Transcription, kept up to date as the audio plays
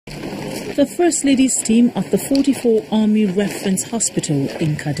The First Lady's team at the 44 Army Reference Hospital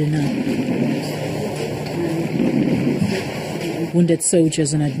in Kaduna. Wounded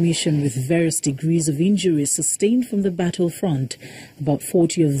soldiers on admission with various degrees of injuries sustained from the battlefront. About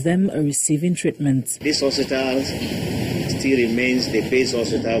 40 of them are receiving treatment. This hospital still remains the base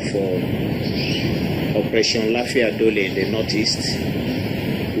hospital for Operation Lafia Dole in the northeast.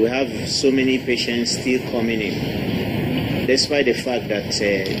 We have so many patients still coming in, despite the fact that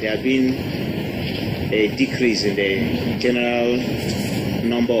there have been a decrease in the general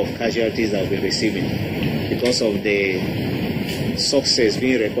number of casualties that we're receiving because of the success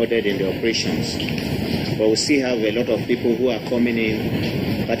being recorded in the operations. But we still have a lot of people who are coming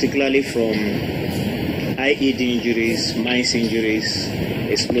in, particularly from IED injuries, mines injuries,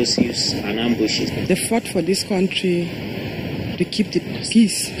 explosives and ambushes. They fought for this country to keep the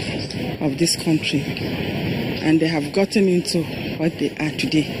peace of this country, and they have gotten into what they are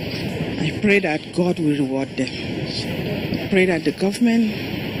today. I pray that God will reward them. I pray that the government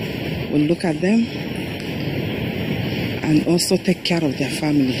will look at them and also take care of their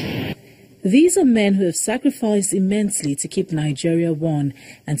family. These are men who have sacrificed immensely to keep Nigeria one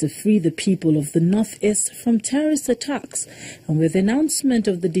and to free the people of the Northeast from terrorist attacks. And with the announcement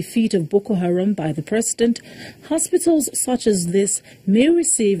of the defeat of Boko Haram by the president, hospitals such as this may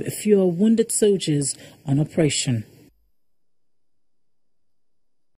receive fewer wounded soldiers on operation.